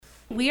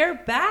We are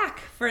back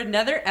for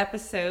another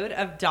episode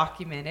of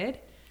Documented.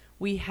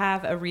 We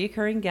have a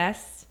reoccurring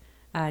guest,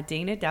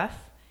 Dana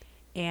Duff.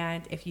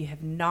 And if you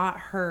have not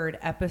heard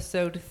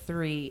episode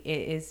 3,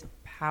 it is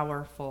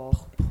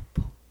powerful.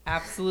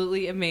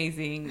 Absolutely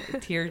amazing.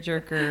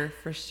 Tearjerker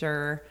for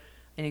sure.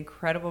 An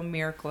incredible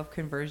miracle of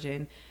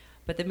conversion.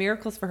 But the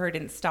miracles for her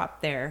didn't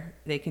stop there.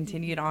 They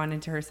continued on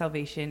into her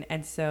salvation.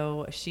 And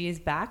so she is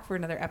back for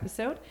another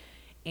episode.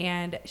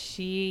 And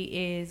she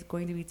is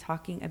going to be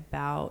talking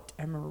about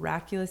a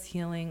miraculous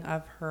healing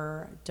of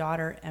her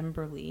daughter,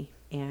 Emberly.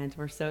 And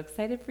we're so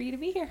excited for you to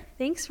be here.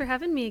 Thanks for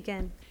having me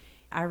again.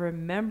 I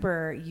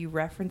remember you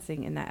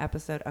referencing in that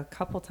episode a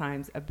couple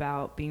times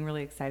about being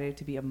really excited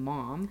to be a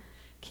mom.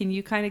 Can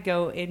you kind of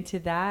go into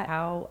that?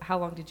 How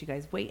long did you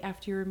guys wait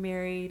after you were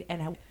married?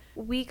 And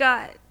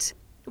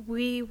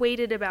we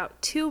waited about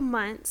 2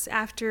 months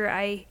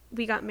after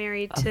we got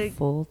married a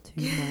full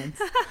 2 months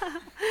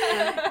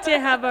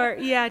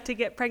to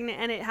get pregnant,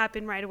 and it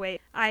happened right away.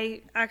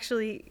 I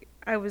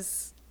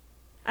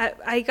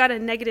got a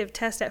negative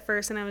test at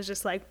first, and I was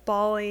just like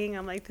bawling.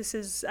 I'm like,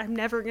 I'm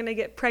never gonna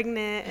get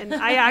pregnant, and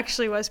I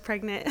actually was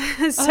pregnant.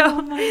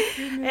 Oh my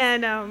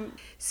goodness.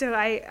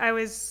 And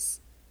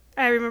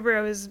I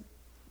remember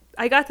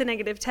I got the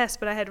negative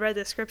test, but I had read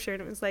the scripture,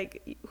 and it was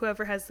like,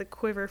 whoever has the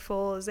quiver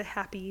full is a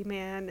happy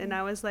man. And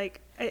I was like,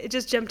 it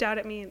just jumped out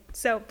at me.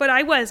 But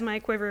my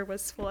quiver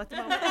was full at the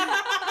moment.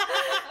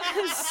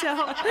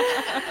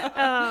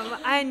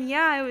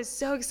 I was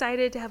so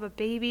excited to have a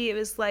baby. It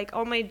was like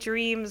all my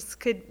dreams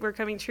were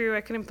coming true.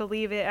 I couldn't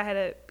believe it. I had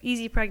an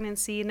easy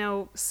pregnancy,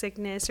 no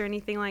sickness or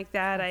anything like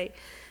that. I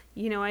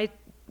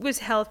was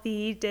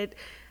healthy, ate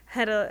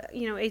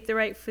the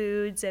right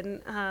foods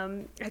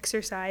and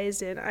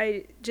exercised, and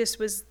I just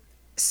was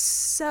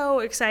so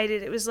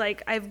excited. It was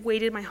like I've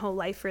waited my whole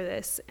life for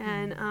this.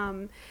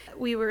 And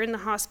we were in the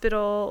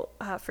hospital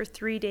for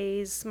 3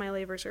 days. My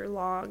labors are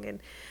long, and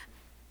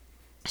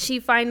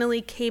she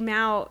finally came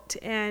out,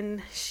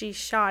 and she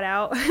shot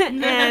out.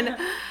 And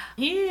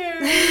here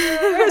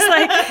it was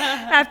like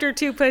after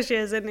 2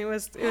 pushes, and it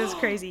was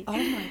crazy. Oh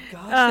my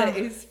gosh, that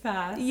is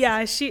fast.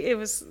 Yeah, it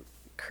was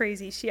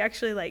crazy. She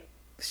actually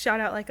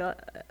shot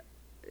out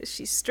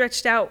she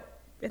stretched out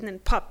and then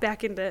popped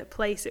back into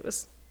place. It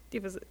was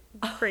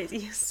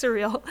crazy,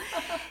 surreal.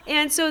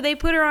 And so they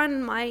put her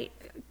on my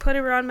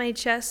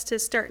chest to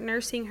start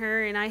nursing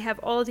her, and I have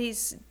all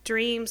these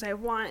dreams. I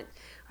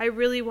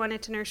really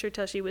wanted to nurse her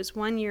till she was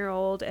 1 year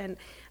old, and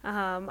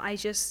I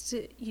just,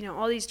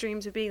 all these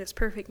dreams of being this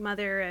perfect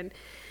mother, and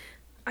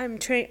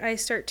I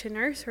start to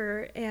nurse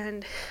her,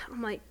 and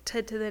I'm like,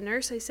 to the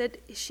nurse, I said,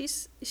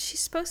 she's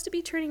supposed to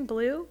be turning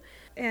blue?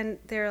 And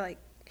they're like,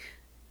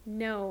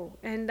 no.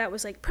 And that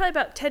was probably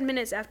about 10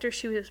 minutes after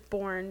she was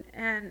born,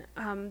 and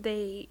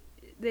they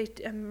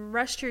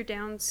rushed her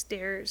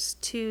downstairs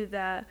to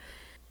the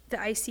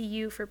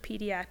ICU for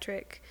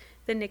pediatric,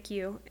 the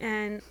NICU,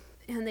 and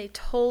they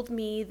told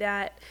me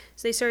that,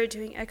 so they started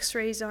doing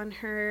x-rays on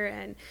her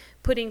and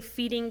putting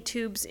feeding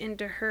tubes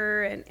into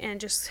her and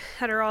just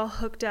had her all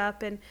hooked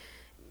up, and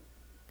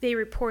they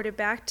reported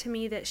back to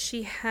me that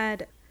she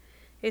had,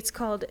 it's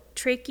called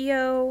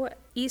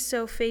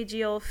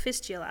tracheoesophageal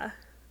fistula.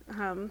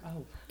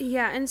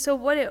 Yeah, and so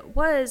what it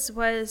was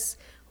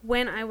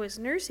when I was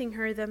nursing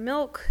her, the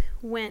milk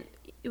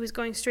it was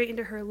going straight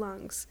into her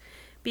lungs,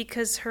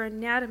 because her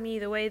anatomy,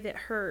 the way that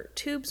her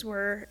tubes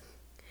were,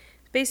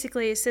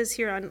 basically it says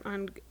here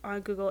on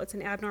Google, it's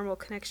an abnormal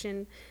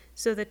connection.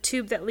 So the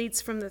tube that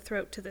leads from the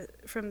throat to the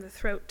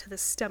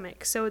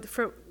stomach. So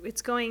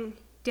it's going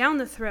down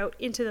the throat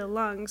into the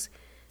lungs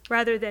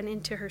rather than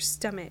into her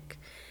stomach.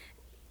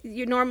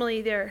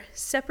 Normally they're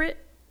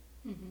separate,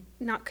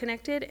 not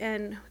connected,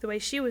 and the way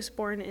she was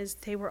born is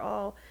it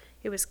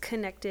was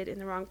connected in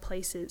the wrong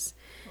places.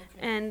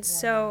 Okay. And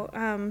so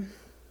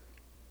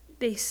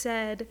they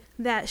said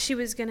that she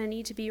was going to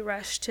need to be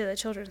rushed to the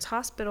Children's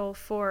Hospital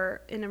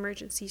for an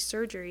emergency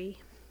surgery,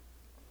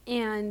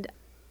 and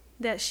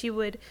that she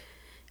would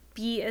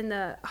be in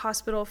the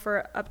hospital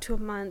for up to a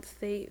month.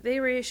 They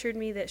reassured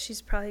me that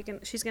she's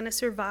going to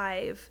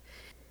survive.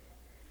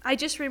 I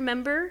just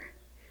remember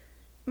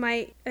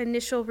my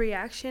initial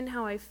reaction,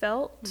 how I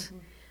felt,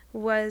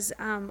 was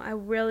I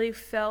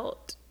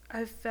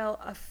felt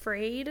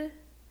afraid,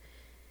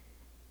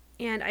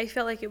 and I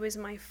felt like it was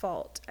my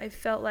fault. I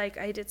felt like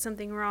I did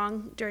something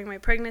wrong during my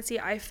pregnancy.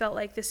 I felt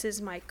like this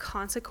is my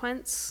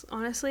consequence,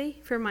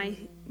 honestly, for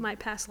my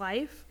past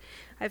life.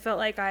 I felt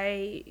like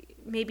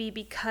maybe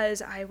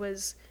because I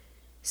was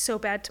so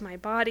bad to my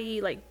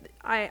body,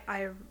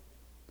 I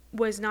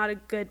was not a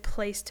good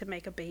place to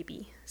make a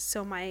baby.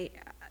 So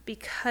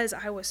because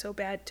I was so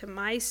bad to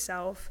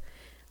myself,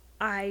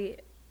 I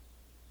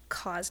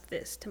caused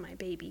this to my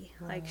baby.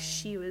 Wow.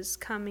 She was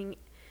coming,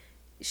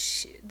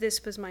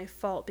 this was my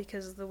fault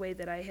because of the way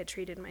that I had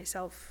treated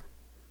myself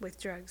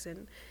with drugs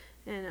and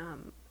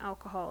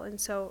alcohol.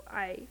 And so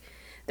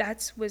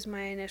that was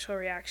my initial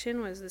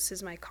reaction, was this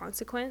is my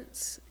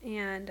consequence.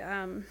 And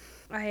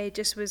I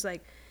just was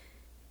like,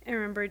 I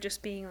remember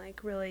just being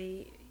like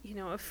really,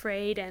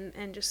 afraid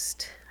and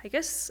just, I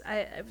guess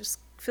I was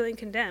feeling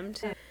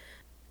condemned.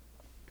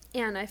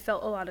 And I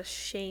felt a lot of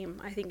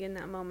shame, I think, in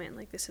that moment,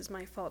 like, this is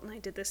my fault and I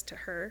did this to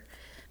her.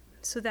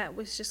 So that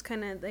was just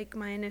kind of like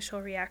my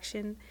initial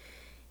reaction.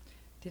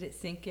 Did it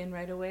sink in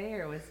right away,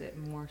 or was it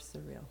more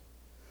surreal?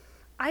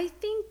 I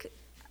think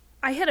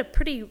I had a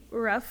pretty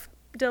rough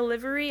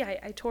delivery.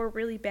 I tore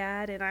really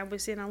bad, and I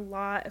was in a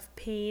lot of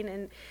pain.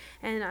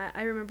 And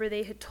I remember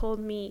they had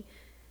told me,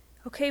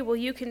 okay, well,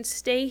 you can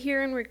stay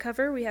here and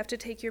recover. We have to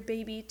take your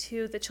baby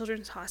to the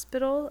children's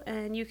hospital,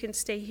 and you can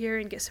stay here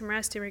and get some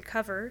rest and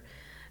recover,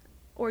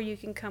 or you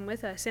can come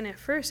with us. And at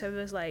first I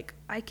was like,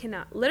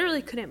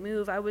 literally couldn't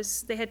move.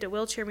 They had to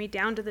wheelchair me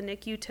down to the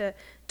NICU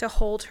to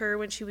hold her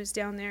when she was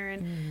down there.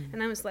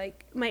 And I was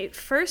like, my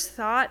first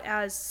thought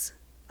as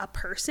a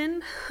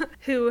person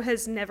who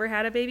has never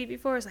had a baby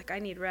before is like, I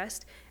need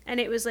rest. And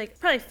it was like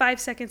probably 5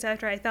 seconds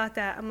after I thought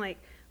that, I'm like,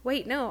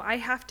 wait, no, I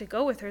have to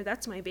go with her.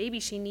 That's my baby.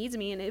 She needs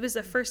me. And it was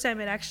the first time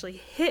it actually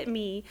hit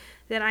me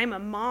that I'm a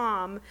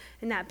mom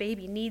and that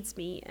baby needs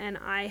me, and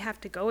I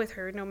have to go with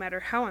her no matter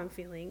how I'm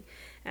feeling.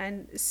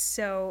 And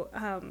so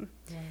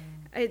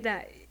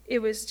it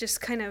was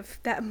just kind of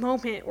that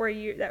moment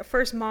where that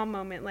first mom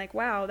moment, like,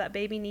 wow, that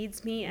baby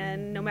needs me,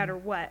 and no matter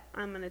what,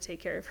 I'm going to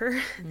take care of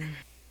her.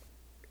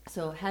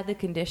 So had the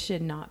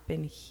condition not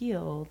been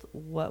healed,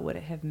 what would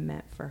it have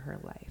meant for her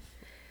life?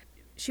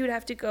 She would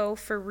have to go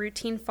for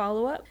routine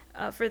follow-up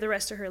for the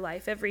rest of her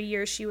life. Every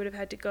year she would have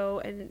had to go,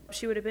 and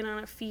she would have been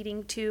on a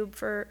feeding tube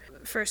for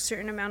a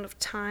certain amount of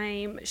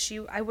time.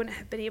 I wouldn't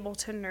have been able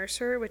to nurse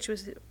her,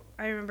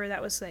 I remember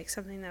that was like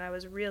something that I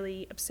was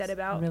really upset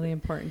about. Really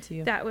important to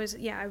you. That was,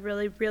 I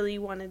really, really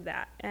wanted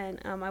that. And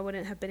I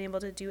wouldn't have been able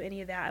to do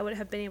any of that. I would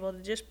have been able to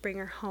just bring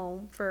her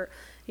home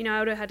I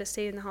would have had to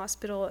stay in the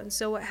hospital. And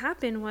so what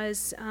happened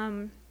was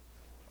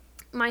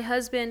my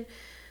husband,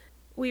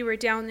 we were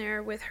down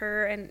there with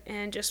her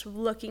and just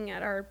looking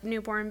at our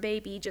newborn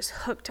baby, just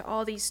hooked to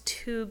all these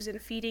tubes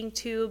and feeding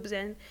tubes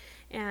and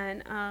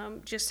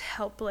just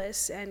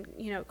helpless and,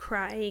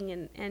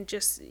 crying and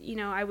just,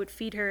 I would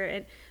feed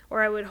her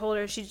or I would hold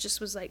her. She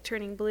just was like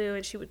turning blue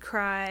and she would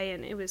cry,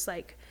 and it was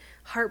like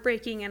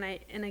heartbreaking.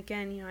 And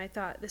again, I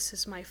thought, this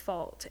is my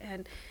fault.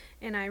 And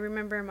I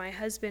remember my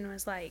husband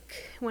was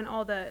like, when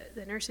all the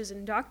nurses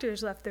and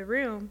doctors left the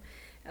room,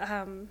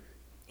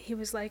 he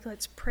was like,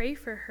 let's pray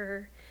for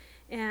her.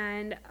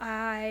 And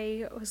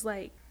I was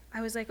like,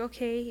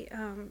 okay,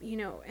 and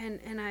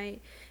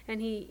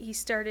he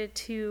started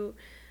to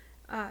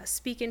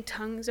speak in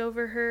tongues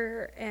over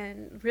her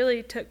and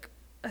really took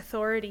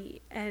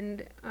authority.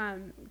 And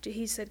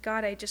he said,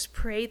 God, I just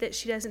pray that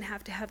she doesn't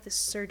have to have this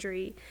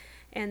surgery,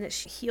 and that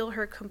she heal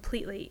her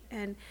completely.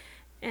 And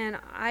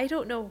I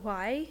don't know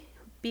why,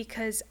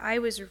 because I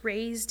was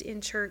raised in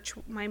church.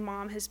 My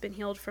mom has been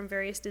healed from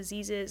various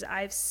diseases.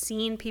 I've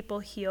seen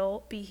people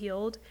be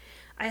healed.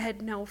 I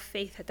had no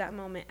faith at that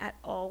moment at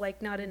all,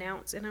 like not an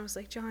ounce. And I was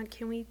like, John,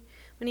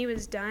 when he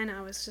was done,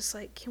 I was just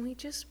like, can we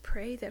just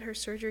pray that her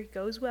surgery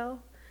goes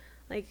well?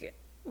 Like,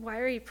 why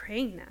are you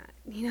praying that?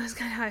 It's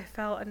kind of how I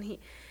felt.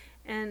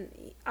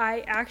 And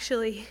I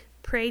actually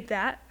prayed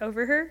that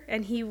over her,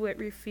 and he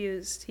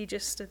refused. He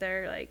just stood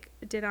there, like,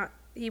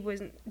 he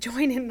wasn't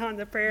joining on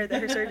the prayer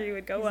that her surgery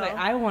would go well. Like,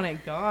 I want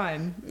it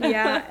gone.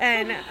 Yeah.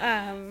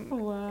 And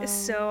wow.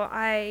 So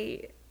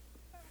I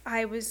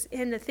was,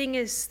 and the thing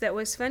is that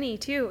was funny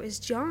too, is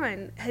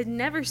John had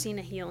never seen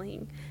a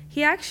healing.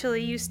 He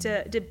actually used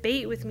to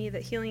debate with me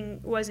that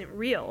healing wasn't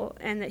real,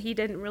 and that he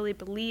didn't really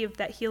believe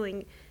that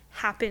healing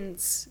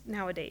happens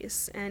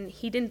nowadays, and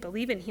he didn't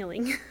believe in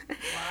healing. Wow.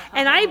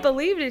 And I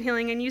believed in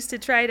healing and used to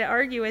try to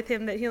argue with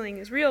him that healing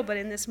is real, but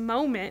in this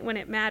moment when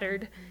it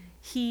mattered,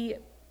 he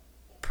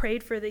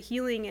prayed for the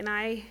healing, and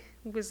I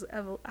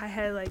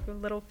had like a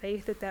little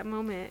faith at that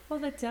moment. Well,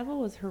 the devil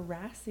was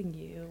harassing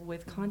you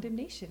with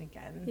condemnation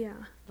again. Yeah.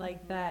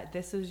 Like that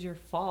this was your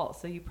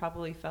fault. So you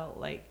probably felt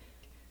like,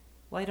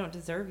 well, I don't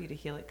deserve you to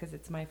heal it because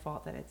it's my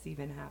fault that it's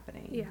even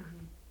happening. Yeah.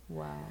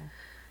 Wow.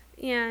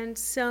 And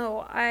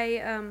so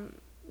I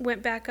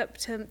went back up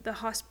to the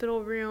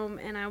hospital room,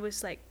 and I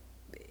was like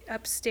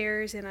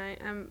upstairs, and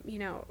I'm,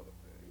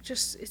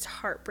 just, it's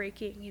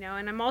heartbreaking,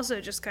 and I'm also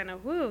just kind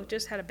of,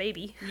 just had a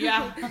baby.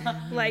 Yeah.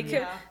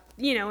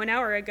 An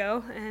hour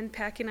ago, and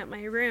packing up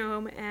my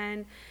room,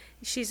 and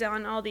she's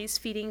on all these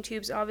feeding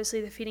tubes.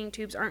 Obviously the feeding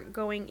tubes aren't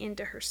going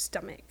into her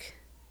stomach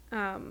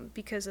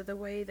because of the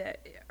way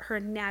that her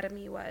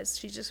anatomy was.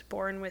 She's just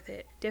born with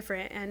it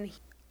different. And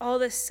all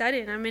of a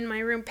sudden I'm in my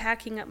room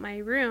packing up my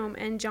room,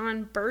 and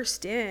John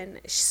burst in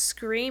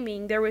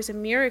screaming, there was a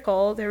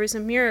miracle.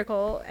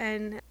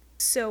 And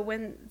so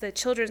when the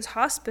children's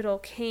hospital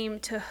came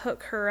to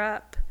hook her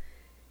up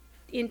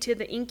into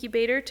the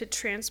incubator to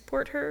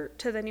transport her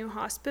to the new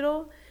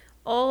hospital,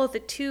 all of the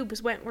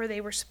tubes went where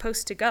they were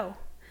supposed to go.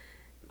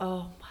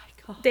 Oh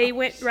my God. They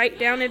went right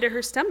down into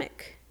her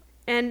stomach.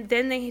 And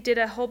then they did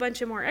a whole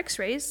bunch of more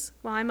x-rays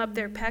while I'm up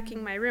there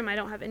packing my room. I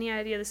don't have any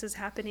idea this is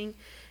happening,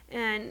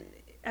 and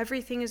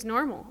everything is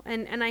normal.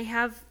 And I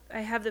have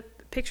the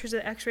pictures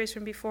of the x-rays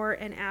from before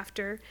and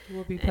after.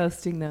 We'll be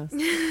posting those.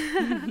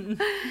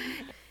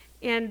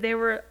 And they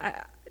were,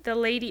 the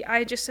lady,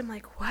 I'm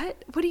like, what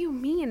do you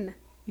mean?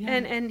 Yeah.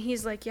 And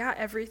he's like, yeah,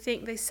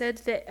 everything, they said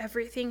that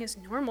everything is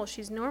normal.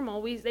 She's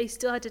normal. They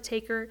still had to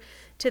take her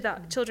to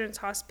the children's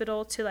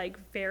hospital to like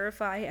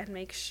verify and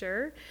make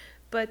sure.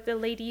 But the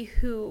lady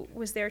who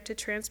was there to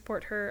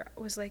transport her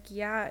was like,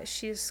 yeah,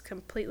 she's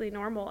completely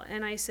normal.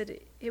 And I said,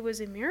 it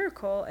was a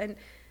miracle. And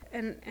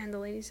the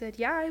lady said,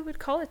 yeah, I would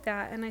call it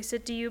that. And I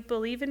said, do you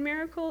believe in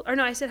miracles? Or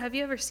no, I said, have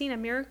you ever seen a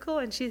miracle?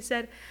 And she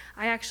said,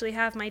 I actually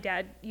have. My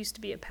dad used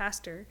to be a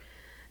pastor.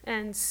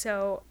 And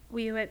so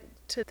we went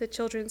to the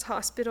children's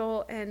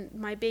hospital, and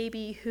my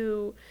baby,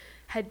 who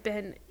had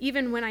been,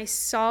 even when I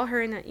saw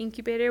her in that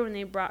incubator, when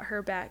they brought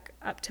her back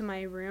up to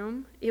my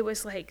room, it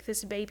was like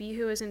this baby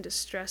who was in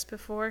distress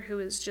before, who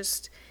was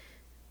just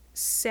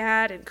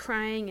sad and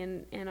crying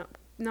and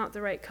not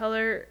the right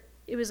color.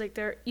 It was like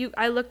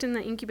I looked in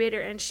the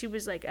incubator and she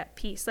was like at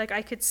peace. Like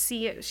I could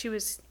see it.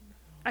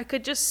 I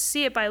could just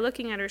see it by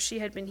looking at her. She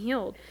had been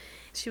healed.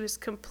 She was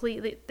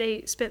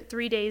they spent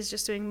 3 days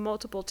just doing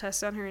multiple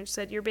tests on her and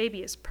said, your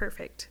baby is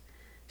perfect.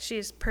 She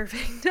is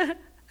perfect.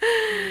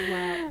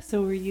 Wow.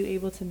 So were you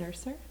able to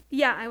nurse her?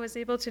 Yeah, I was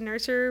able to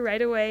nurse her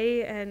right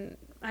away, and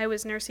I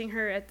was nursing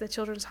her at the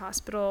children's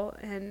hospital,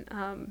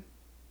 and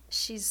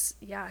she's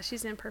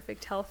in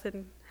perfect health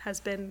and has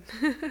been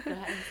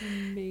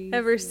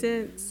ever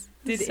since.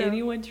 Did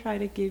anyone try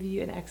to give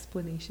you an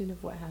explanation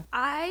of what happened?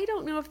 I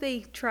don't know if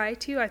they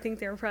tried to. I think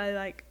they were probably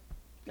like,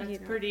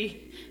 that's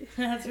pretty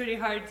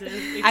hard to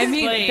explain. I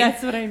mean,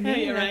 that's what I mean.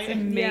 Yeah, that's right?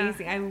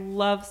 amazing. Yeah. I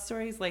love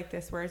stories like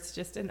this where it's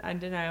just an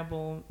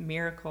undeniable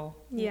miracle.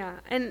 Yeah,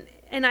 and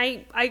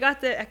I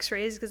got the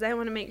x-rays because I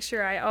want to make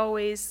sure I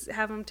always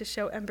have them to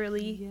show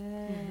Emberly.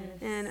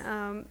 Yes.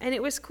 And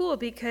it was cool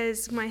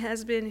because my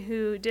husband,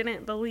 who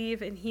didn't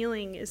believe in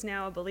healing, is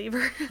now a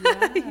believer.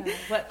 Yeah.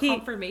 What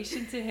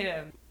confirmation to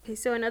him. Okay,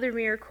 so another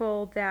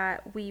miracle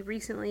that we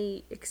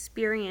recently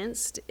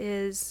experienced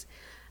is...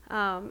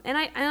 And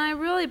I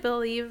really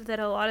believe that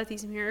a lot of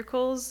these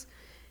miracles,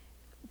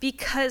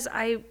 because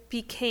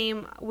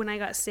when I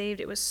got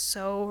saved, it was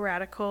so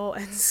radical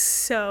and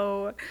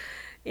so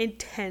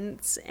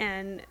intense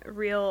and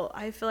real.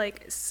 I feel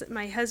like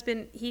my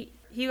husband, he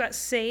got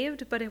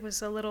saved, but he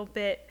was a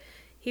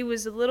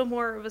little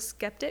more of a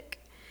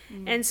skeptic.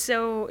 And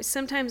so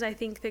sometimes I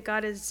think that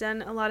God has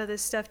done a lot of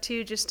this stuff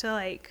too, just to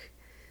like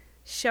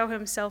show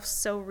himself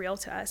so real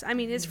to us. I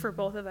mean, it's for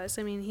both of us.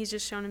 I mean, he's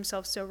just shown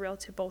himself so real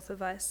to both of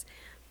us.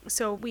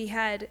 So we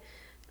had,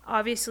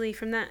 obviously,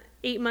 from that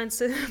 8 months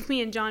of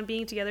me and John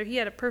being together, he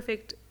had a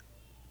perfect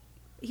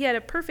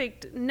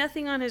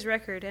nothing on his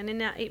record. And in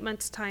that 8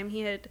 months time,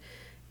 he had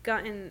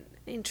gotten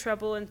in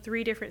trouble in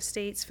 3 different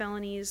states,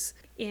 felonies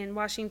in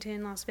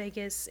Washington, Las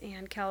Vegas,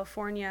 and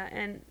California.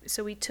 And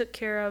so we took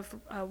care of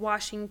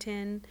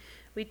Washington.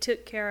 We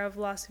took care of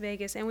Las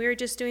Vegas, and we were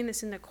just doing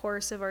this in the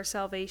course of our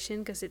salvation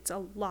because it's a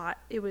lot.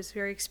 It was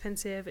very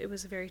expensive. It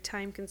was very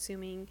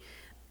time-consuming.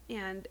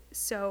 And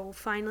so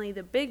finally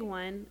the big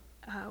one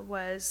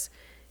was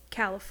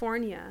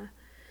California.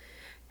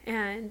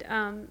 And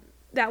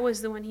that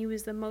was the one he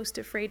was the most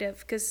afraid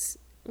of because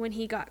when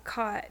he got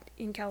caught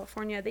in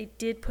California, they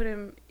did put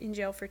him in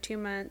jail for 2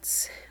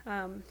 months.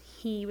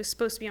 He was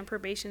supposed to be on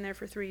probation there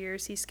for 3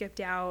 years. He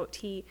skipped out.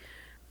 He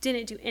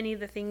didn't do any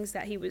of the things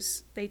that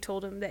they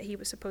told him that he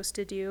was supposed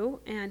to do.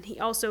 And he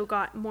also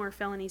got more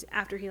felonies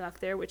after he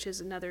left there, which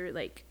is another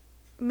like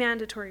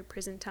mandatory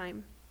prison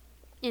time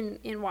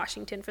in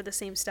Washington for the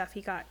same stuff.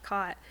 He got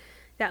caught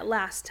that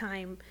last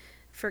time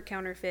for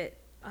counterfeit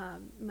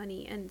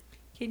money. And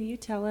can you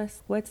tell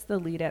us what's the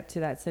lead up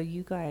to that? So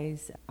you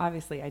guys,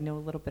 obviously I know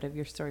a little bit of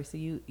your story. So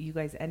you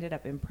guys ended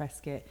up in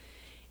Prescott.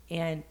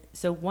 And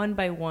so one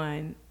by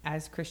one,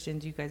 as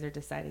Christians, you guys are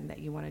deciding that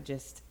you want to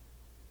just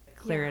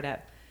clear it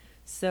up.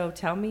 So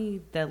tell me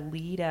the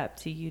lead up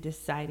to you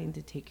deciding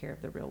to take care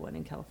of the real one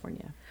in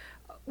California.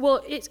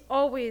 Well, it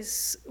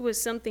always was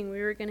something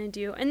we were going to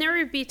do. And there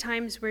would be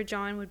times where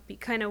John would be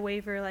kind of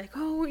waver, like,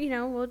 oh,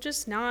 we'll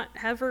just not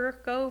have her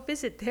go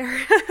visit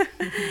there.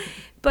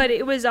 But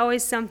it was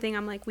always something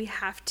I'm like, we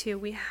have to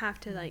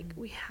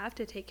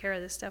take care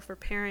of this stuff. We're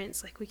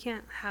parents. Like, we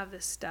can't have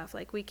this stuff.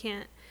 Like, we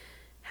can't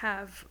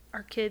have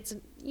our kids,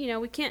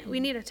 we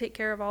need to take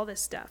care of all this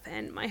stuff.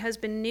 And my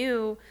husband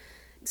knew.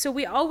 So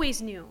we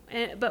always knew,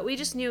 but we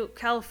just knew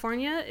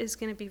California is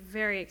going to be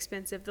very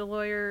expensive. The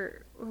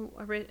lawyer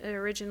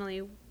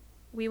originally,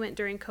 we went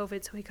during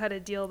COVID, so we got a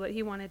deal, but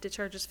he wanted to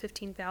charge us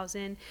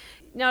 $15,000.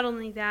 Not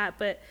only that,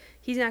 but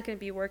he's not going to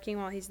be working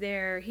while he's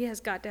there. He has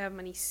got to have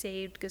money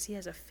saved because he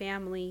has a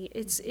family.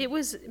 It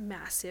was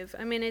massive.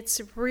 I mean, it's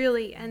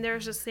really, and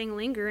there's this thing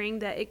lingering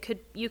that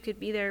you could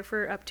be there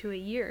for up to a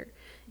year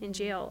in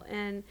jail.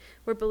 And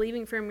we're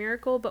believing for a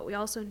miracle, but we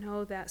also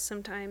know that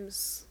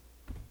sometimes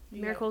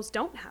miracles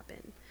don't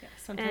happen. Yeah,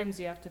 sometimes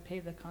you have to pay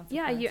the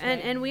consequences. Yeah,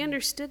 and we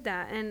understood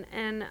that,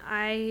 and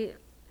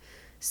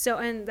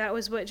that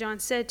was what John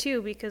said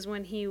too, because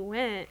when he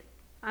went,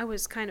 I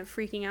was kind of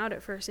freaking out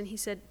at first, and he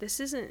said,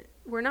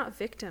 we're not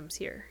victims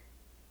here.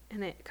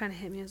 And it kind of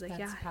hit me. I was like,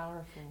 That's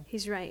powerful.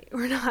 He's right.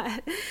 We're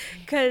not.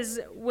 Because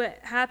what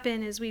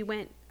happened is we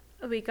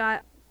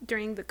got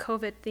during the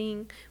COVID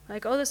thing, we're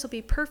like, oh, this will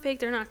be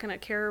perfect. They're not going to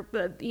care,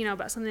 but, you know,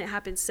 about something that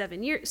happened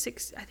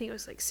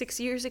 6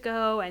 years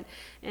ago.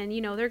 And,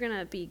 you know, they're going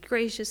to be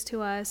gracious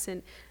to us.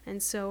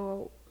 And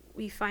so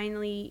we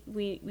finally,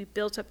 we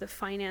built up the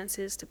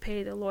finances to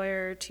pay the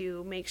lawyer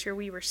to make sure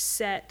we were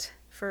set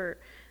for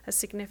a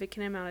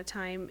significant amount of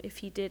time if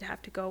he did have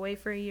to go away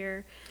for a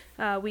year.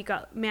 We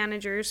got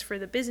managers for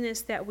the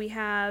business that we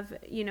have.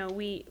 You know,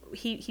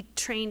 he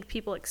trained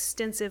people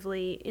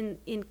extensively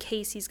in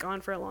case he's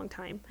gone for a long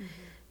time,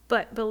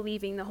 but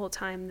believing the whole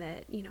time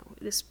that, you know,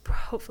 this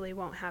hopefully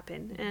won't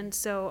happen. And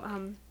so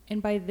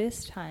and by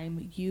this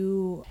time,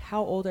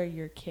 how old are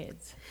your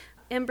kids?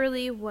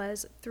 Emberly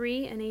was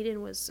 3 and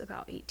Aiden was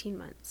about 18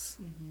 months.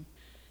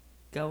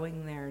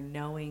 Going there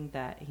knowing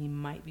that he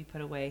might be put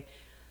away,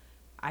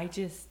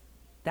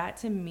 that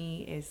to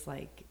me is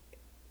like,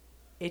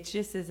 it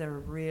just is a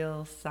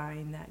real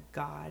sign that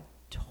God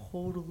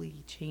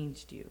totally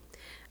changed you.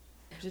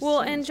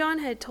 And John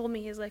had told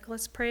me, he's like,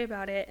 let's pray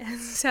about it. And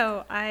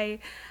so I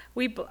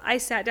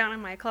sat down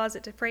in my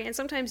closet to pray. And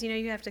sometimes, you know,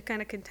 you have to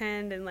kind of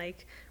contend and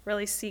like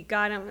really seek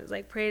God. And I was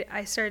like,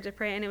 I started to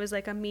pray, and it was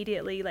like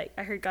immediately, like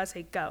I heard God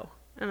say, go.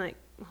 I'm like,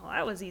 well,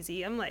 that was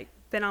easy. I'm like,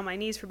 been on my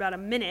knees for about a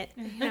minute,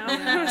 you know.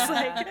 I was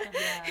like,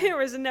 there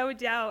was no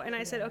doubt. And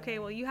I said, okay,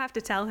 well, you have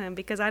to tell him,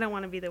 because I don't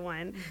want to be the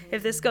one.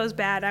 If this goes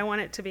bad, I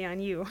want it to be on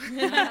you.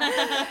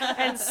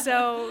 And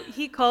so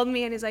he called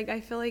me and he's like,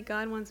 I feel like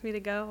God wants me to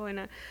go.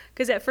 And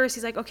because at first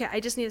he's like, okay, I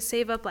just need to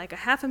save up like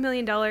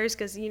 $500,000,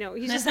 because, you know,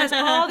 he just has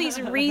all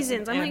these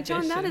reasons. I'm like,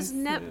 John,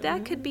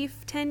 that could be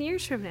 10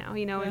 years from now,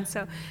 you know. And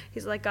so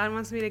he's like, God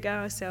wants me to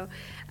go. So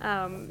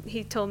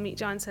he told me,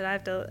 John said, I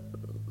have to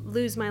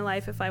lose my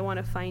life if I want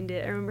to find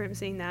it. I remember him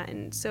saying that.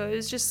 And so it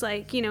was just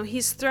like, you know,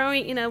 he's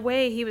throwing, in a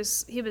way, he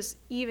was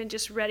even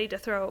just ready to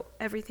throw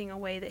everything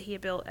away that he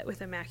had built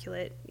with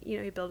Immaculate. You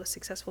know, he built a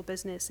successful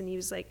business, and he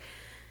was like,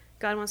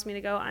 God wants me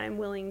to go. I'm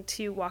willing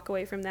to walk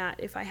away from that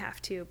if I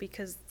have to,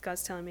 because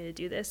God's telling me to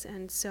do this.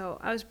 And so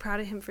I was proud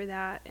of him for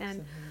that.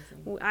 And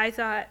I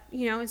thought,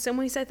 you know, in some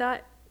ways I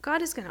thought,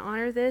 God is going to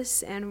honor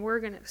this, and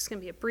it's going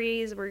to be a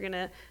breeze. We're going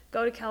to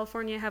go to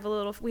California,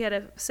 we had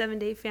a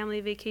 7-day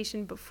family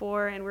vacation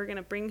before, and we're going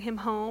to bring him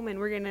home, and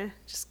we're going to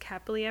just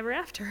happily ever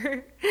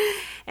after.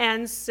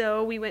 And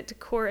so we went to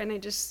court, and I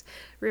just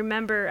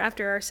remember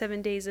after our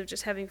 7 days of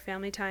just having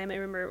family time, I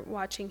remember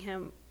watching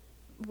him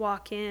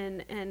walk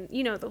in, and,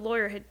 you know, the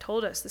lawyer had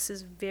told us this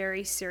is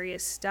very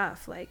serious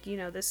stuff. Like, you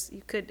know,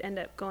 you could end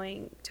up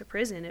going to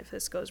prison if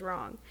this goes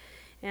wrong.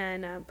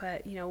 And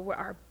but, you know,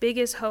 our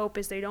biggest hope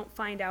is they don't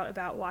find out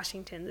about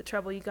Washington, the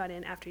trouble you got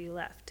in after you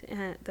left,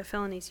 and the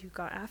felonies you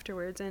got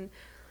afterwards. And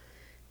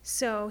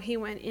so he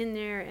went in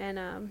there, and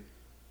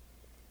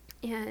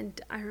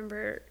I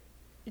remember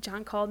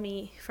John called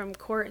me from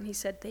court, and he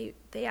said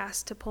they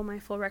asked to pull my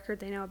full record.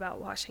 They know about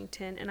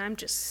Washington, and I'm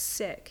just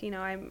sick. You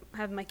know, I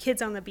have my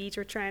kids on the beach.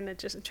 I'm trying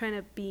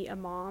to be a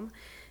mom,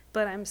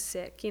 but I'm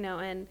sick. You know,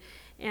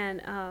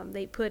 and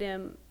they put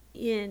him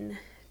in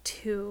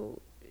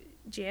to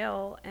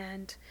jail,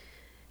 and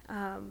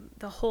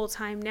the whole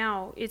time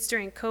now, it's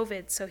during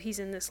COVID, so he's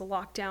in this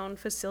lockdown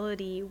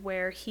facility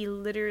where he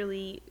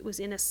literally was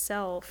in a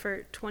cell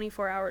for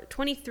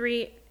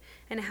 23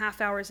 and a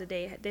half hours a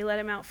day. They let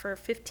him out for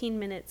 15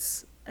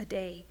 minutes a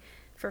day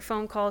for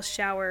phone calls,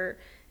 shower,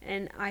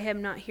 and I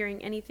am not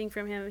hearing anything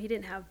from him. He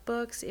didn't have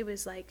books. It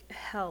was like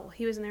hell.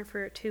 He was in there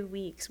for 2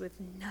 weeks with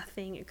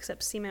nothing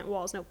except cement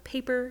walls, no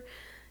paper,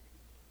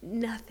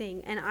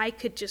 nothing. And I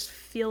could just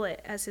feel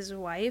it as his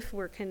wife.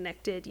 We're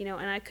connected, you know,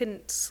 and I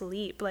couldn't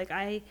sleep. Like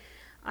I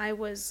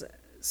was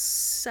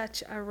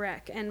such a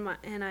wreck. And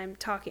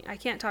I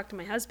can't talk to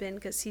my husband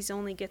because he's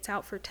only gets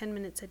out for 10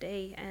 minutes a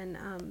day.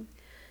 And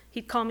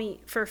he'd call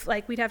me for,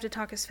 like, we'd have to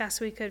talk as fast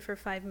as we could for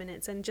 5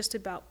 minutes, and just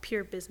about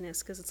pure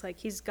business, because it's like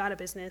he's got a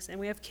business and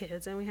we have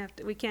kids and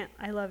we can't,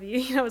 I love you,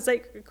 you know, it's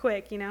like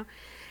quick, you know.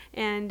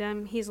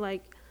 And he's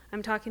like,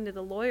 I'm talking to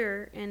the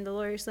lawyer, and the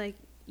lawyer's like,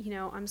 you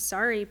know, I'm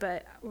sorry,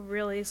 but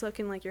really it's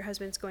looking like your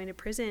husband's going to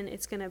prison.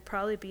 It's going to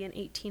probably be an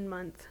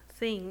 18-month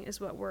thing is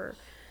what we're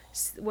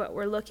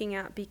looking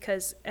at,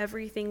 because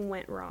everything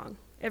went wrong.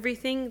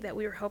 Everything that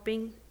we were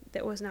hoping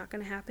that was not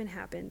going to happen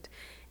happened.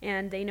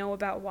 And they know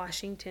about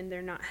Washington.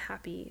 They're not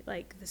happy.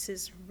 Like, this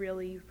is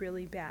really,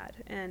 really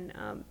bad. And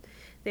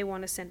they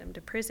want to send him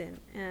to prison.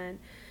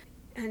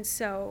 And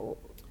so...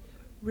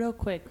 Real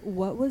quick,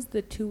 what was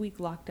the 2-week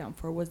lockdown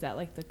for? Was that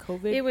like the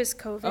COVID? It was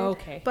COVID. Oh,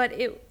 okay. But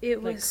it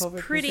like was COVID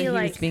pretty so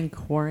like... he was being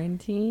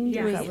quarantined?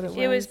 Yeah, is that what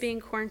it was being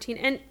quarantined.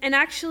 And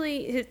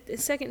actually, the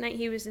second night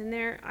he was in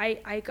there,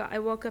 I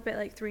woke up at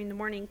like 3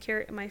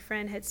 a.m. My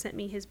friend had sent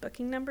me his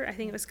booking number. I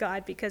think it was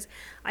God, because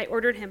I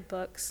ordered him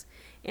books.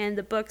 And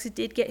the books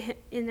did get him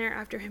in there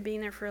after him being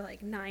there for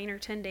like 9 or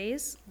 10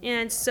 days.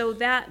 And so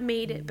that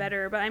made it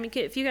better. But I mean,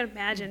 if you can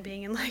imagine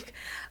being in like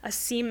a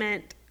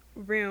cement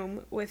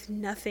room with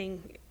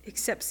nothing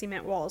except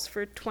cement walls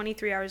for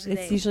 23 hours a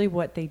day. It's usually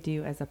what they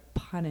do as a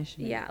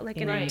punishment. Yeah, like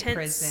in an a intense,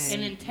 prison.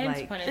 An intense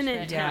Like, punishment. An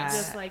Not intense-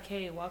 just like,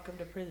 hey, welcome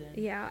to prison.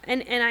 Yeah,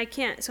 and I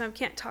can't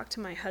talk to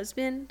my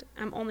husband.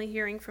 I'm only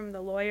hearing from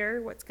the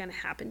lawyer what's going to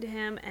happen to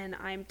him, and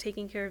I'm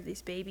taking care of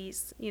these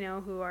babies, you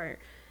know, who are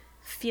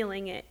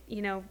feeling it.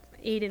 You know,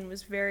 Aiden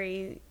was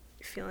very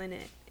feeling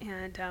it,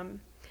 and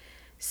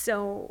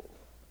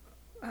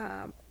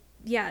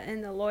yeah,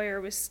 and the lawyer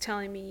was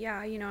telling me,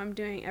 yeah, you know, I'm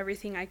doing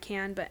everything I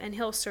can, and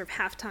he'll serve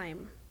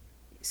half-time.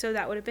 So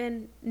that would have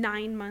been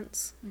 9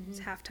 months. It's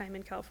half-time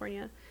in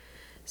California.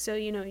 So,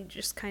 you know, you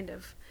just kind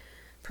of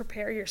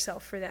prepare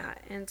yourself for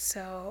that. And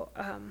so,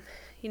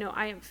 you know,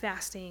 I am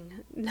fasting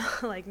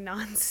like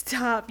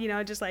nonstop, you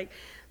know, just like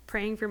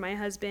praying for my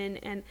husband.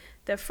 And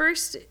the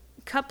first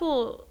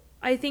couple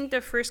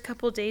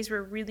days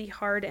were really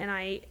hard. And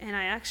I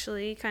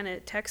actually kind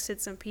of texted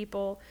some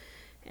people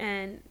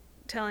and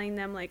telling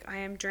them, like, I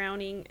am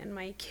drowning and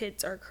my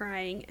kids are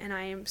crying and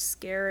I am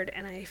scared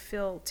and I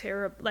feel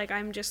terrible. Like,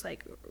 I'm just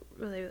like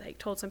really like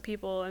told some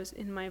people I was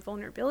in my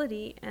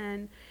vulnerability.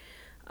 And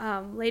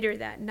later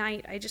that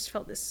night, I just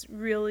felt this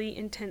really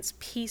intense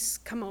peace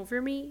come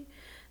over me.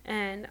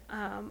 And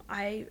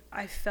I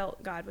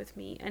felt God with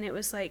me. And it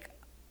was like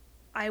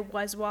I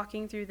was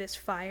walking through this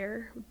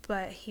fire,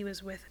 but he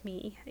was with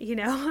me, you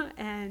know?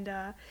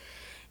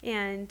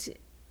 And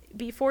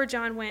before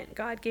John went,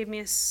 God gave me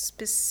a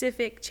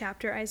specific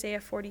chapter,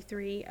 Isaiah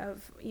 43,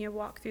 of, you know,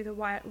 walk through the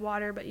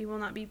water, but you will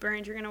not be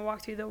burned. You're going to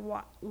walk through the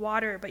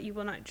water, but you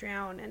will not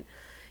drown. And,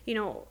 you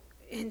know,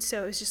 and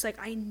so it's just like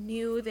I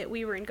knew that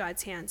we were in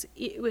God's hands.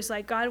 It was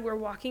like, God, we're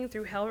walking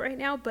through hell right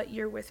now, but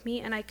you're with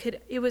me. And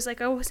it was like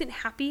I wasn't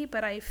happy,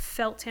 but I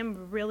felt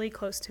him really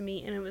close to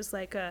me. And it was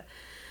like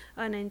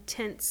an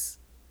intense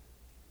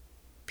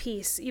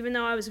peace. Even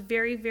though I was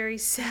very, very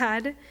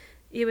sad,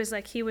 it was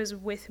like he was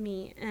with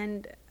me.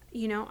 And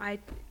you know,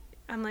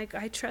 I'm like,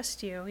 I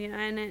trust you, you know,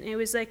 and it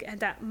was like at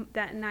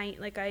that night,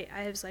 like I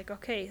was like,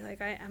 okay,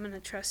 like I'm going to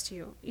trust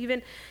you.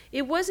 Even,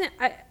 it was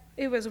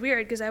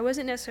weird because I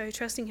wasn't necessarily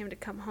trusting him to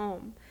come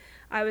home.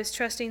 I was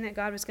trusting that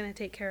God was going to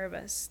take care of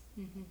us.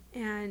 Mm-hmm.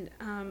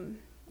 And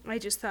I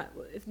just thought,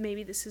 if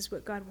maybe this is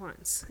what God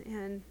wants.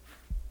 And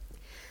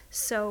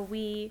so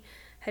we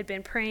had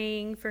been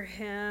praying for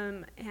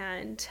him,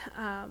 and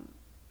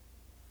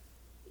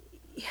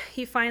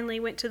he finally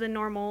went to the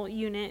normal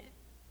unit,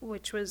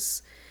 which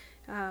was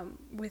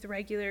with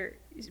regular,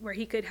 where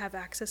he could have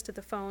access to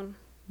the phone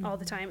all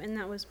the time. And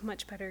that was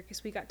much better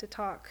because we got to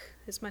talk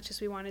as much as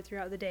we wanted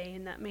throughout the day.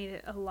 And that made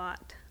it a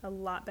lot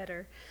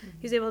better.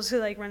 He was able to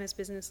like run his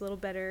business a little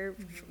better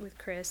with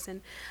Chris.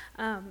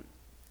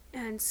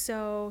 And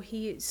so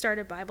he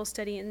started Bible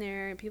study in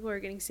there, and people were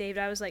getting saved.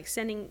 I was like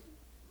sending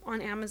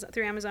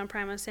through Amazon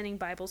Prime, I was sending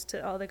Bibles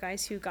to all the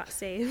guys who got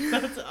saved.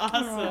 That's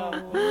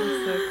awesome.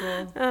 Oh,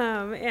 so cool.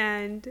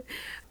 And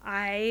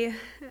I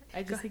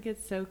just think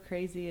it's so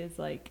crazy is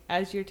like,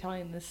 as you're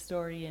telling this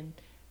story, and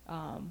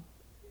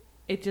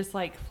it just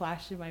like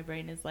flashed in my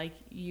brain is like,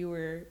 you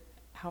were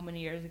how many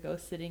years ago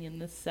sitting in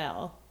this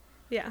cell,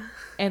 yeah,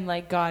 and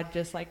like God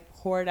just like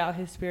poured out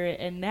his spirit,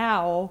 and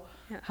now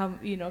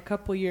a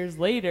couple years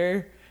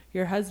later,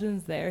 your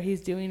husband's there,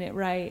 he's doing it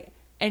right.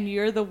 And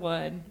you're the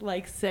one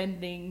like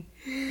sending,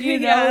 you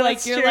know, yeah,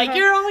 like you're true. like,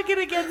 you're all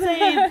gonna get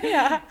saved.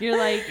 Yeah. You're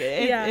like,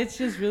 it's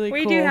just really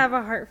we cool. do have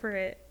a heart for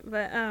it.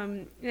 But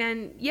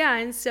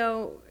and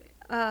so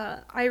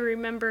I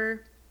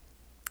remember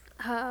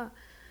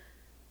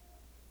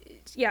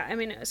I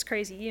mean, it was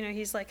crazy. You know,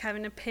 he's like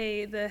having to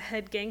pay the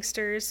head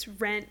gangster's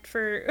rent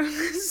for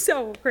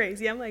so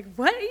crazy. I'm like,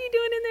 what are you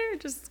doing in there?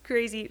 Just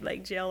crazy,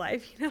 like jail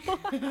life, you know?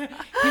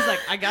 He's like,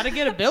 I gotta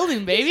get a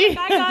building, baby.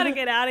 Like, I gotta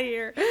get out of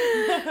here.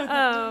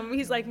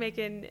 He's like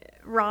making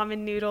ramen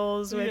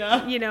noodles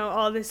with, you know,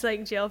 all this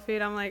like jail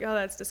food. I'm like, oh,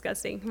 that's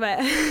disgusting.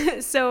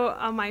 But so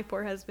my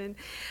poor husband.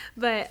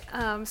 But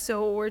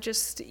so we're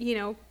just, you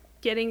know,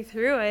 getting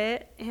through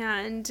it,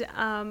 and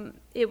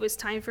it was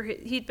time for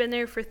he'd been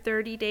there for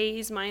 30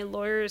 days. The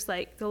lawyer's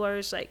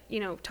like, you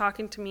know,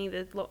 talking to me,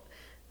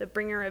 the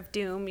bringer of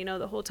doom, you know,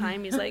 the whole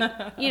time. He's like,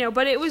 you know,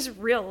 but it was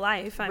real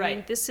life. I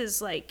mean, this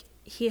is like,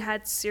 he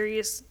had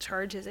serious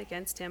charges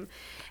against him.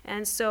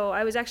 And so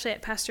I was actually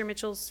at Pastor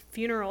Mitchell's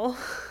funeral,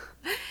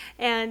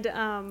 and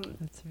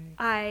That's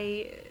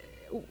right.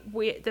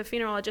 the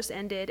funeral had just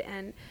ended,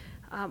 and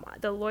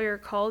the lawyer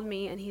called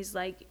me, and he's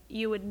like,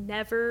 you would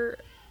never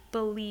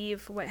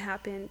believe what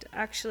happened.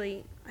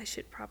 Actually, I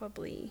should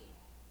probably.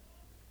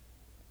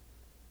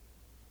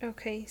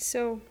 Okay,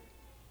 so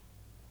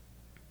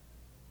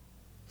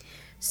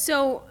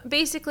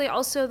basically,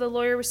 also the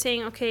lawyer was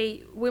saying,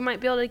 okay, we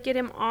might be able to get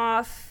him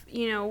off,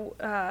 you know,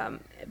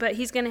 but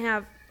he's gonna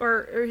have,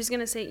 or he's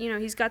gonna say, you know,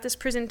 he's got this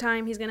prison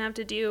time he's gonna have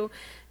to do,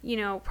 you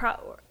know,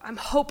 I'm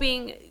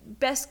hoping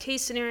best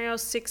case scenario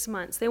 6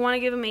 months. They want to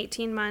give him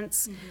 18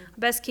 months.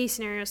 Best case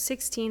scenario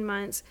 16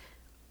 months.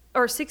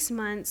 Or 6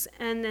 months,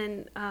 and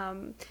then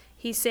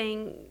he's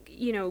saying,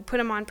 you know, put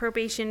him on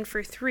probation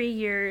for 3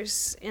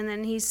 years, and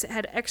then he's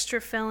had extra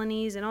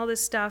felonies and all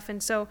this stuff.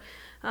 And so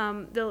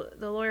the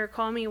lawyer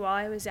called me while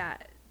I was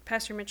at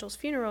Pastor Mitchell's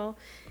funeral,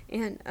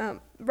 and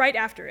right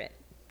after it,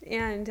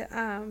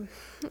 and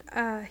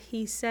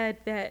he said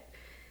that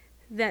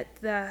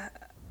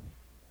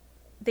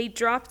they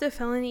dropped the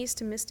felonies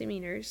to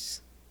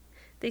misdemeanors,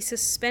 they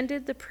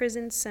suspended the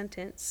prison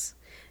sentence,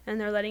 and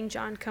they're letting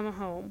John come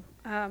home.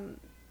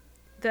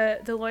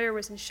 The lawyer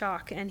was in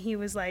shock, and he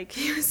was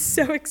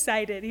so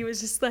excited. He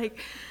was like,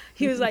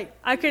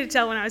 I could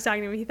tell when I was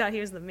talking to him, he thought he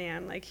was the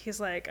man. Like, he's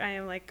like, I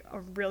am like a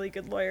really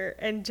good lawyer.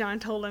 And John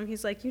told him,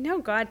 he's like, you know,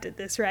 God did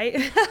this, right?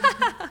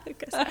 I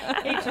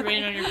hate to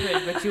rain on your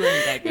parade, but you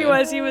weren't that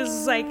good. He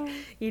was like,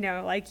 you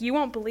know, like, you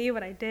won't believe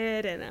what I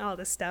did and all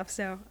this stuff.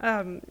 So,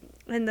 and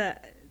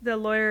the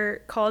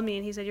lawyer called me,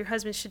 and he said, your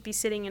husband should be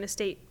sitting in a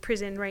state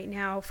prison right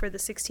now for the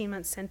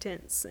 16-month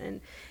sentence.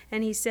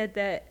 And he said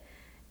that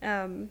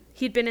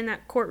he'd been in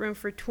that courtroom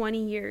for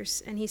 20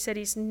 years, and he said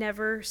he's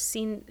never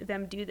seen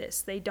them do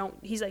this.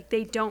 He's like,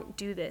 they don't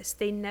do this.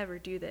 They never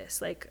do this.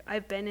 Like,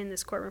 I've been in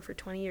this courtroom for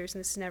 20 years, and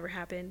this has never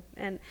happened.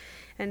 And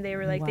they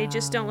were like, They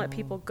just don't let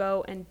people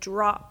go and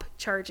drop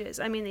charges.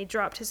 I mean, they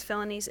dropped his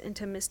felonies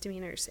into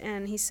misdemeanors.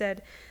 And he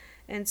said,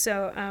 and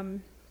so,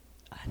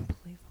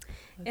 unbelievable.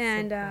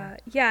 And,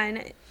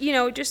 and, you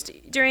know, just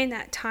during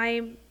that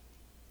time,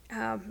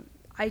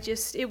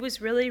 it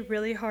was really,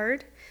 really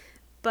hard.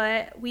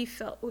 But we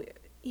felt,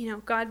 you know,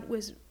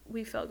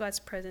 we felt God's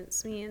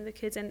presence, me and the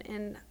kids.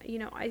 And you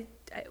know,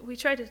 we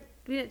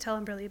didn't tell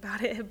him really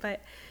about it,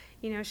 but,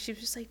 you know, she was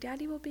just like,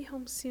 Daddy will be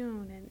home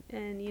soon.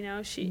 And you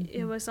know,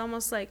 it was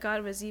almost like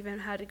God was even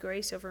had a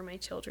grace over my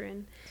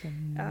children.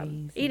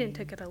 Eden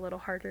took it a little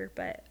harder,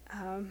 but,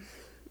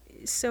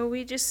 so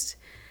we just,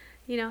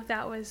 you know,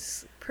 that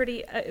was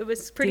pretty, it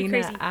was pretty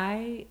Dana,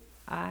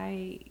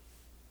 crazy.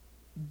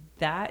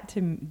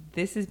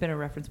 This has been a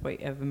reference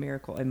point of a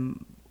miracle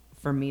and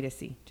for me to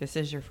see, just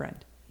as your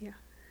friend. Yeah.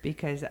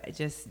 Because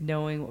just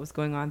knowing what was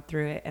going on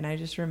through it. And I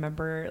just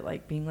remember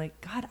like being like,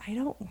 God, I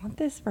don't want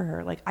this for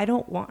her. Like, I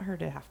don't want her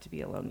to have to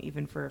be alone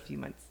even for a few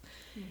months.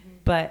 Mm-hmm.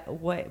 But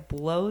what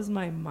blows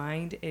my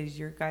mind is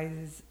your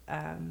guys'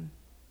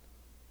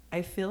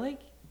 I feel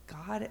like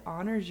God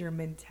honors your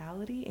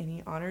mentality, and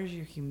he honors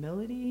your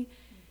humility,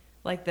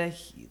 like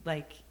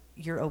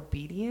your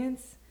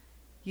obedience.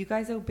 You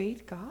guys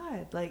obeyed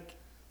God. Like,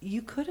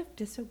 you could have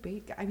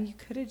disobeyed God. I mean, you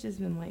could have just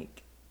been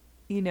like,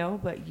 you know,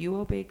 but you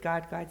obeyed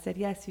God. God said,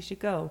 yes, you should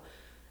go.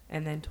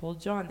 And then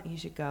told John that he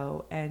should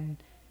go. And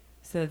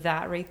so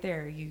that right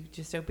there, you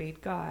just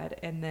obeyed God.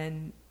 And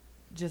then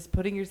just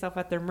putting yourself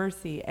at their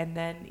mercy. And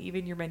then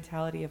even your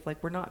mentality of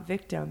like, we're not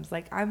victims.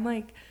 Like, I'm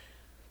like,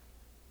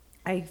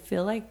 I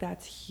feel like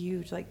that's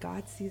huge. Like,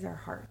 God sees our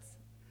hearts.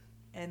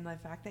 And the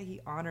fact that he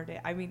honored it.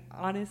 I mean,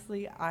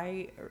 honestly,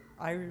 I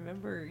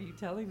remember you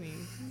telling me,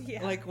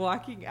 like,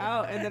 walking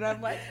out, and then I'm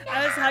like,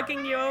 I was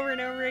hugging you over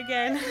and over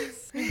again.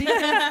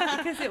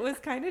 because it was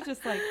kind of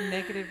just like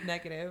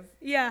negative.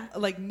 Yeah.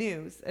 Like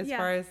news as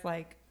far as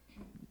like,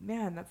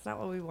 man, that's not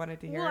what we wanted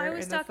to hear. Well, I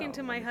was talking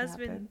to my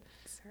husband.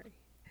 Sorry.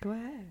 Go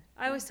ahead.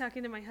 I was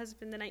talking to my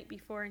husband the night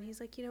before, and he's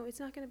like, you know, it's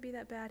not going to be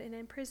that bad. And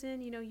in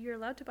prison, you know, you're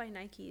allowed to buy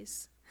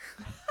Nikes.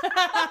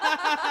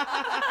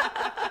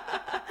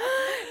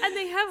 And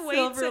they have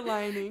weights. Silver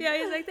lining. Yeah,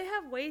 he's like, they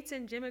have weights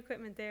and gym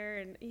equipment there,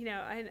 and you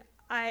know,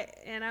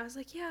 I was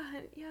like, yeah,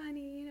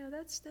 honey, you know,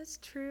 that's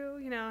true.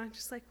 You know, I'm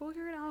just like, well,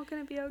 you're all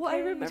gonna be okay. Well, I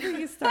remember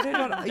you started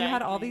on. You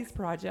had all these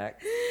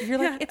projects. You're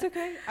like, it's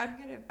okay. I'm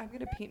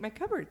gonna paint my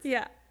cupboards.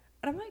 Yeah,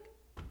 and I'm like,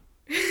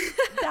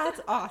 that's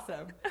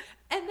awesome.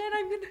 And then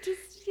I'm going to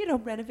just, you know,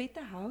 renovate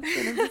the house,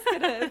 and I'm just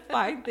going to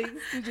find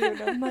things to do.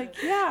 And I'm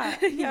like,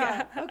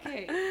 yeah.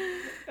 Okay.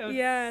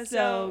 Yeah.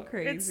 So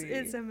crazy.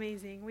 It's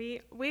amazing.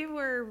 We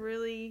were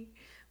really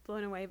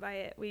blown away by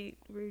it. We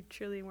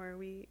truly were.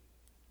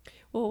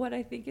 Well, what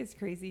I think is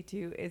crazy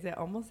too, is it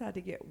almost had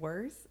to get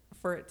worse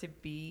for it to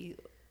be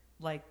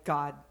like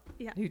God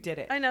who did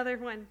it. Another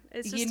one.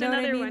 It's just you know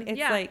another what I mean? one.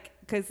 It's like,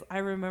 because I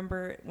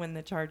remember when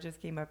the charges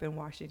came up in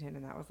Washington,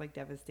 and that was like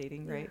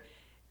devastating, right?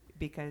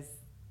 Because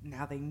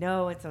now they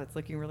know, and so it's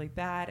looking really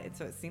bad, and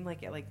so it seemed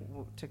like it like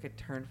took a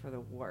turn for the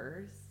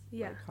worse,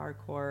 like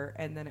hardcore.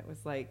 And then it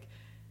was like,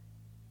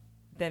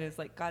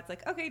 God's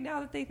like, okay, now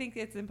that they think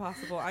it's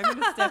impossible, I'm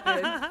gonna step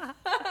in.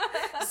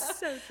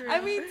 So true. I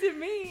mean, to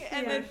me,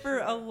 and then for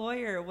a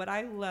lawyer, what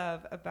I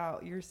love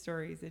about your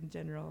stories in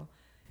general,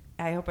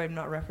 I hope I'm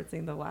not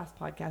referencing the last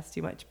podcast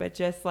too much, but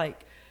just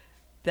like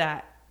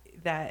that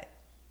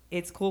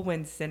it's cool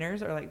when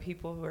sinners or like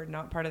people who are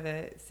not part of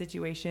the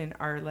situation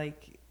are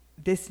like,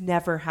 this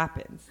never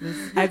happens.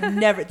 This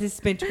has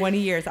been 20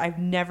 years. I've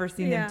never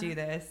seen them do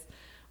this.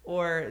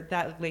 Or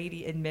that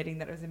lady admitting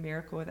that it was a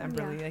miracle with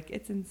Emberly. Like,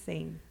 it's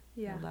insane.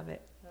 Yeah. I love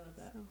it. I love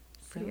that.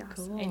 So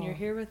cool. Awesome. And you're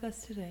here with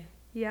us today.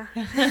 Yeah.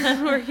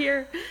 We're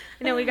here.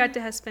 I know we got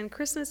to spend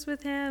Christmas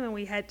with him, and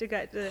we got to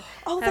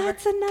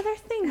that's another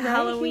thing, right?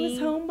 Halloween. He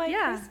was home by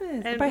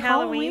Christmas. And by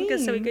Halloween,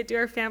 so we could do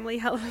our family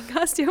Halloween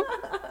costume.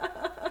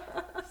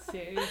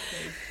 Seriously.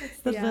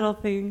 It's the little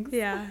things.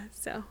 Yeah.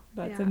 So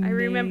That's I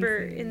remember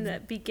amazing. in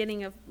the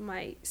beginning of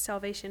my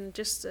salvation,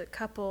 just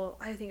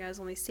I think I was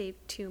only saved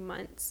 2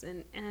 months,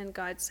 and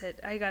God said,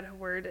 I got a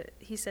word.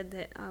 He said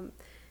that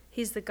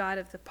he's the God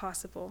of the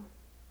possible.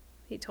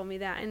 He told me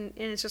that. And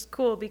it's just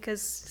cool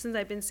because since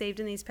I've been saved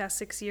in these past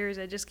 6 years,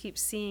 I just keep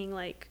seeing,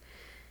 like,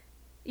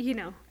 you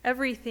know,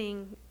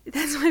 everything.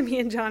 That's why me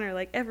and John are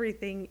like,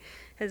 everything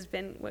has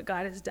been what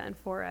God has done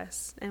for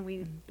us. And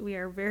we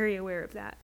are very aware of that.